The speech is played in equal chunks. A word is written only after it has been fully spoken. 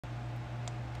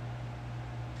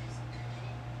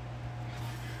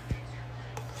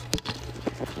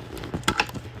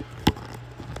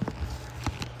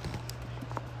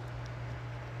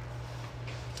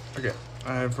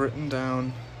I've written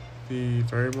down the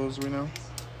variables we know.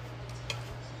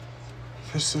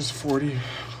 This is 40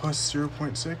 plus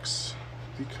 0.6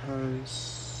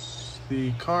 because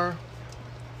the car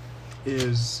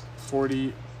is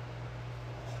 40,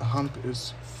 the hump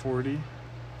is 40,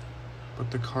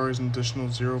 but the car is an additional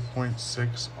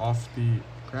 0.6 off the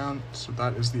ground, so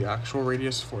that is the actual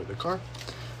radius for the car.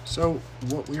 So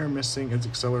what we are missing is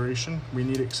acceleration. We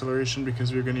need acceleration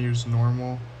because we're going to use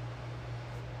normal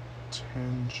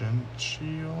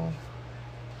tangential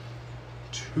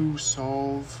to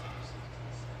solve.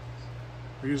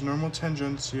 We use normal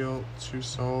tangential to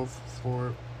solve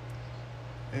for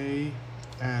a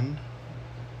n.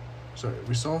 Sorry,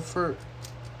 we solve for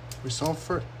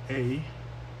a.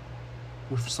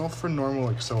 We solve for normal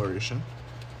acceleration.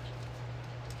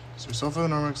 So we solve for the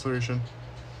normal acceleration.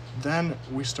 Then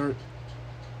we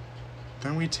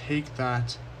take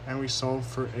that and we solve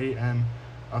for an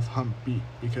of hump b,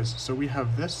 because so we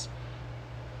have this,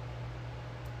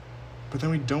 but then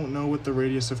we don't know what the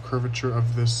radius of curvature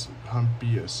of this hump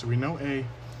b is. So we know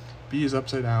b is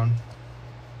upside down.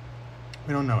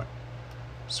 We don't know it.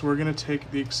 So we're going to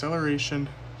take the acceleration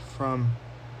from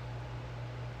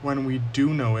when we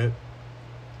do know it.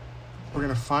 We're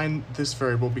going to find this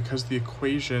variable because the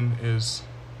equation is,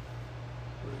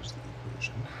 where's the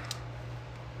equation?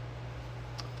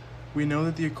 We know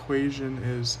that the equation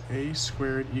is a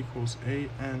squared equals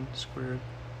an squared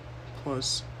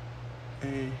plus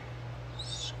a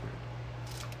squared.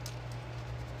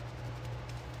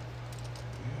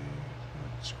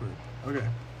 A squared. Okay.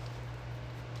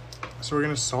 So we're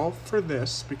going to solve for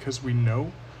this because we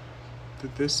know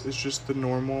that this is just the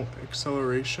normal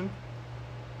acceleration.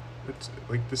 It's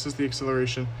like this is the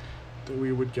acceleration that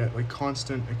we would get, like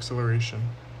constant acceleration.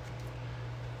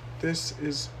 This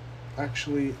is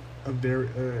actually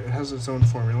it has its own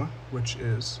formula, which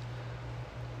is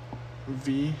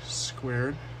v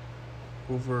squared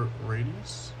over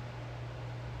radius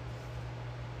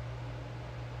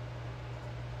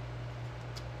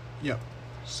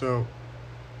so,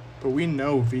 but we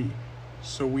know v,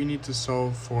 so we need to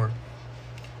solve for,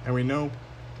 and we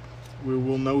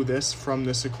will know this from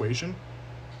this equation.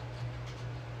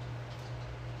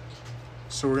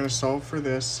 So we're going to solve for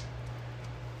this,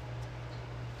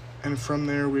 and from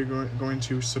there we're going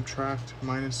to subtract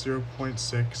minus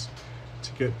 0.6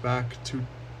 to get back to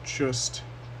just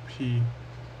PB.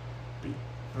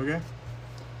 Okay?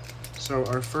 So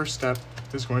our first step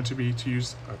is going to be to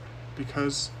use,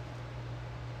 because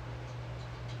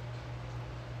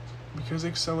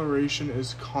acceleration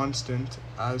is constant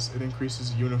as it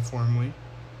increases uniformly,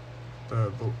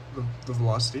 the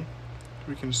velocity,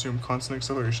 we can assume constant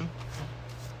acceleration.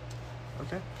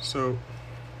 Okay, so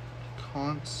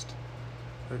const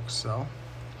excel.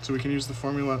 So we can use the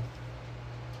formula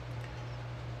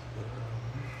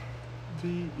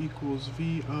v equals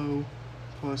VO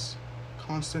plus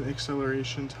constant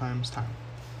acceleration times time.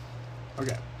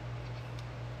 Okay.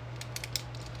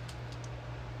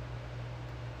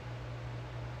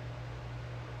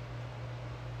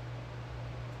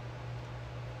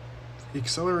 The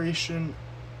acceleration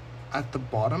at the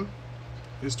bottom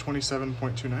is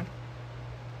 27.29.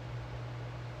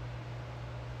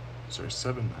 Sorry,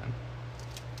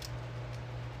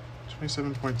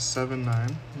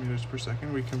 27.79 meters per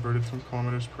second. We converted from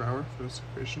kilometers per hour for this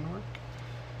equation to work.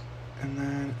 And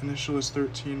then initial is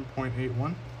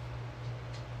 13.81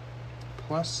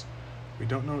 plus, we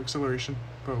don't know acceleration,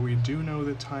 but we do know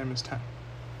that time is 10.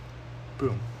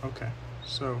 Boom. Okay,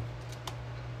 so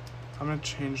I'm going to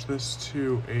change this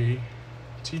to a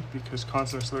t because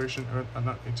constant acceleration, or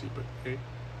not a t, but a,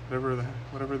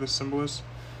 whatever this symbol is,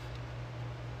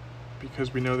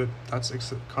 because we know that that's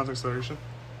constant acceleration.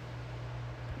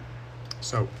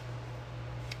 So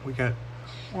we get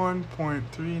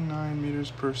 1.39 meters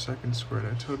per second squared.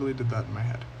 I totally did that in my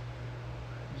head.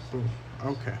 Boom.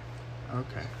 Okay.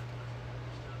 Okay.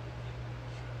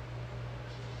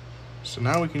 So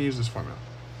now we can use this formula.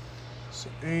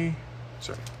 So we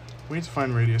need to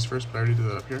find radius first, but I already did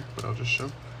that up here, but I'll just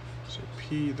show. So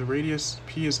P is radius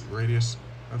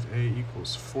of A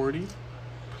equals 40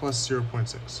 plus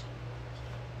 0.6.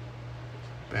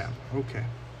 Bam, okay.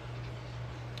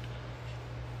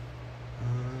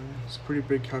 It's a pretty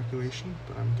big calculation,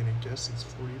 but I'm gonna guess it's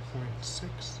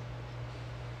 40.6.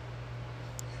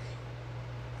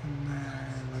 And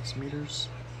then that's meters.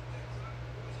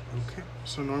 Okay,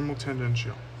 so normal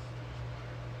tangential.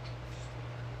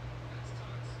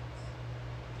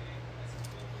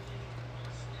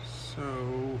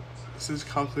 So this is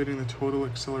calculating the total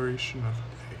acceleration of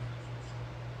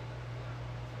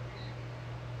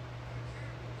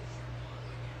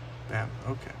A. Bam,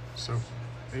 okay, so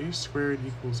a squared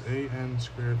equals an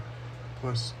squared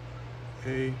plus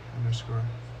a underscore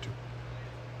 2.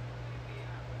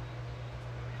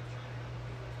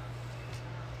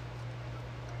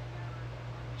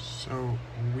 So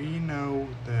we know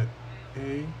that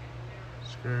a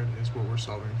squared is what we're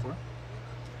solving for.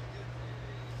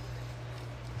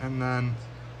 And then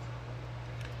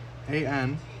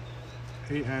an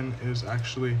is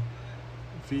actually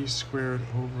v squared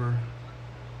over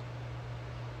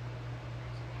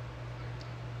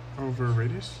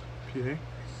radius, PA.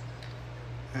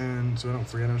 And so don't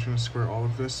forget, I'm just going to square all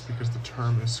of this because the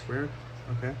term is squared.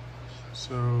 Okay,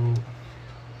 so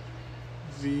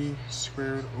v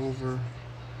squared over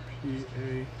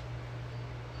PA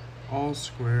all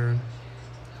squared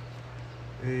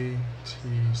AT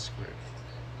squared.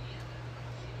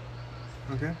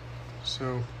 Okay,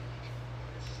 so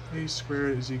a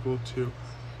squared is equal to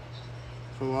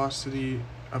velocity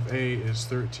of A is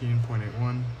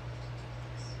 13.81.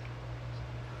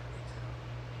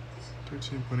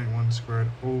 13.81 squared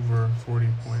over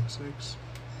 40.6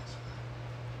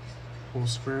 whole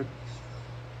squared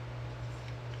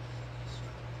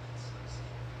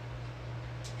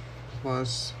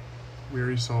plus, we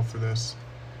already solved for this.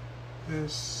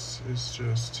 This is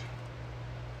just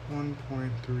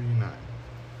 1.39.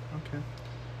 Okay.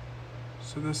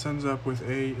 So this ends up with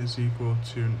A is equal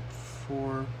to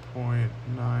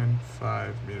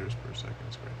 4.95 meters per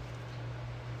second squared.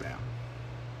 Bam.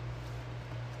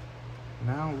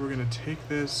 Now we're going to take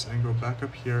this and go back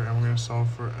up here and we're going to solve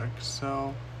for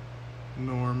accel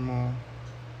normal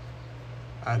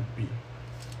at B,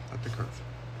 at the curve.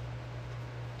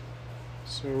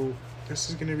 So this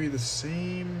is going to be the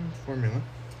same formula,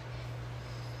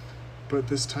 but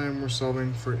this time we're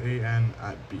solving for an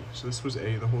at B. So this was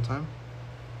A the whole time.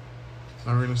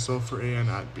 Now we're going to solve for an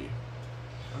at B.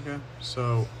 Okay,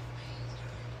 so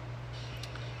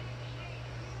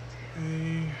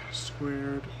A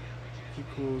squared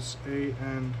equals a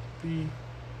and b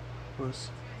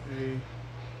plus a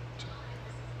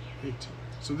at.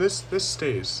 So this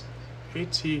stays.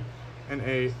 At and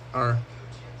a are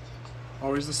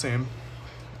always the same.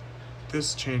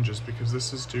 This changes because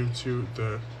this is due to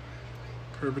the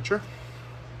curvature.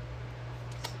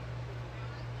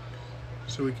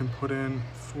 So we can put in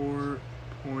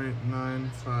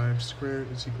 4.95 squared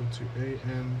is equal to a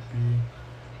and b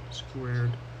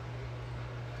squared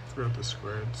throughout the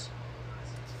squareds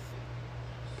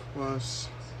plus,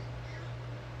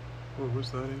 what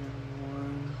was that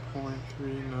again,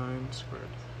 1.39 squared.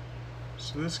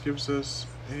 So this gives us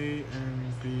a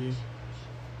and b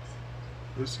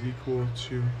is equal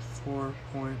to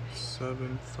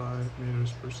 4.75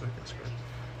 meters per second squared.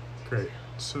 Great.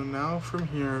 So now from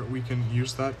here we can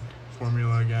use that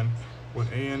formula again.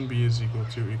 What a and b is equal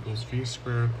to equals v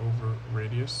squared over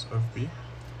radius of b,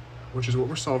 which is what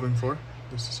we're solving for.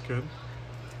 This is good.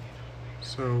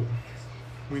 So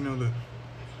we know that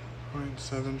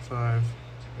 0.75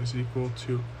 is equal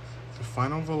to, the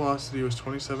final velocity was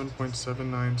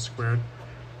 27.79 squared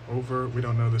over, we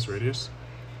don't know this radius,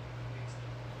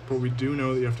 but we do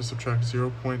know that you have to subtract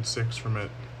 0.6 from it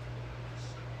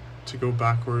to go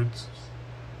backwards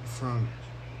from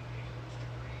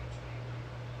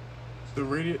the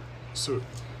radius. So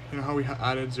you know how we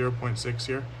added 0.6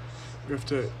 here? We have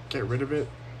to get rid of it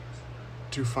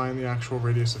to find the actual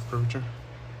radius of curvature.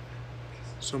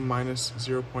 So minus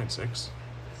 0.6.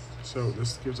 So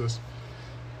this gives us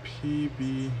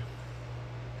PB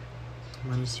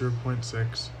minus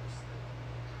 0.6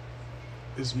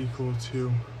 is equal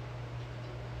to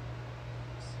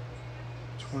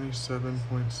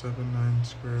 27.79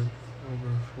 squared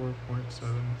over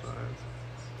 4.75.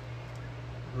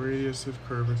 Radius of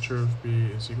curvature of B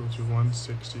is equal to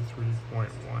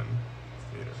 163.1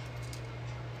 meter.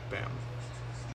 Bam.